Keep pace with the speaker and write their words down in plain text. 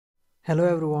Hello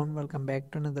everyone, welcome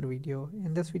back to another video.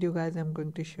 In this video guys, I'm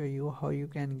going to show you how you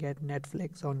can get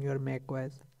Netflix on your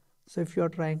macOS. So if you are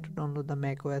trying to download the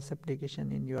macOS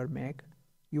application in your Mac,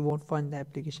 you won't find the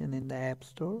application in the App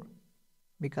Store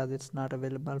because it's not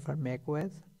available for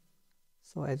macOS.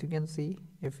 So as you can see,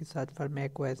 if we search for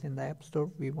macOS in the App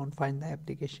Store, we won't find the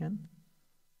application.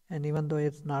 And even though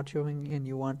it's not showing and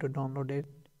you want to download it,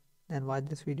 then watch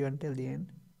this video until the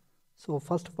end. So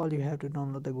first of all, you have to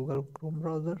download the Google Chrome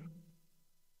browser.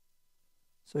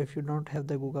 So if you don't have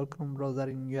the Google Chrome browser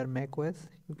in your macOS,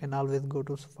 you can always go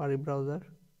to Safari browser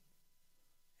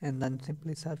and then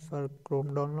simply search for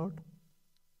Chrome download.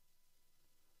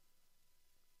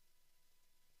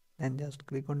 Then just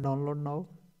click on download now.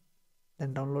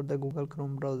 Then download the Google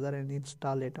Chrome browser and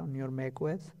install it on your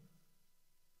macOS.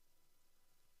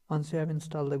 Once you have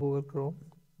installed the Google Chrome,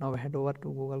 now head over to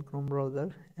Google Chrome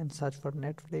browser and search for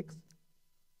Netflix.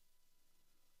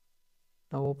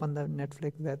 Now open the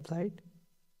Netflix website.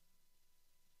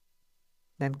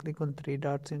 Then click on three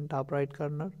dots in top right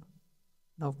corner.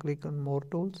 Now click on more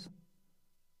tools.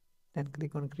 Then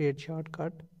click on create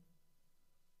shortcut.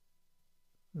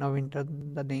 Now enter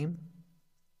the name.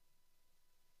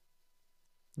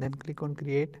 Then click on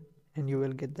create and you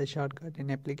will get the shortcut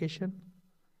in application.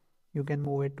 You can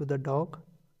move it to the dock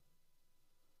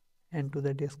and to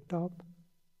the desktop.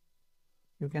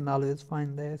 You can always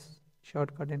find this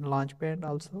shortcut in Launchpad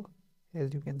also,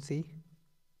 as you can see.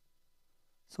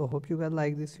 So hope you guys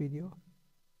like this video.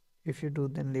 If you do,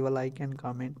 then leave a like and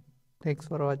comment. Thanks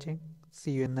for watching.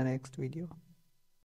 See you in the next video.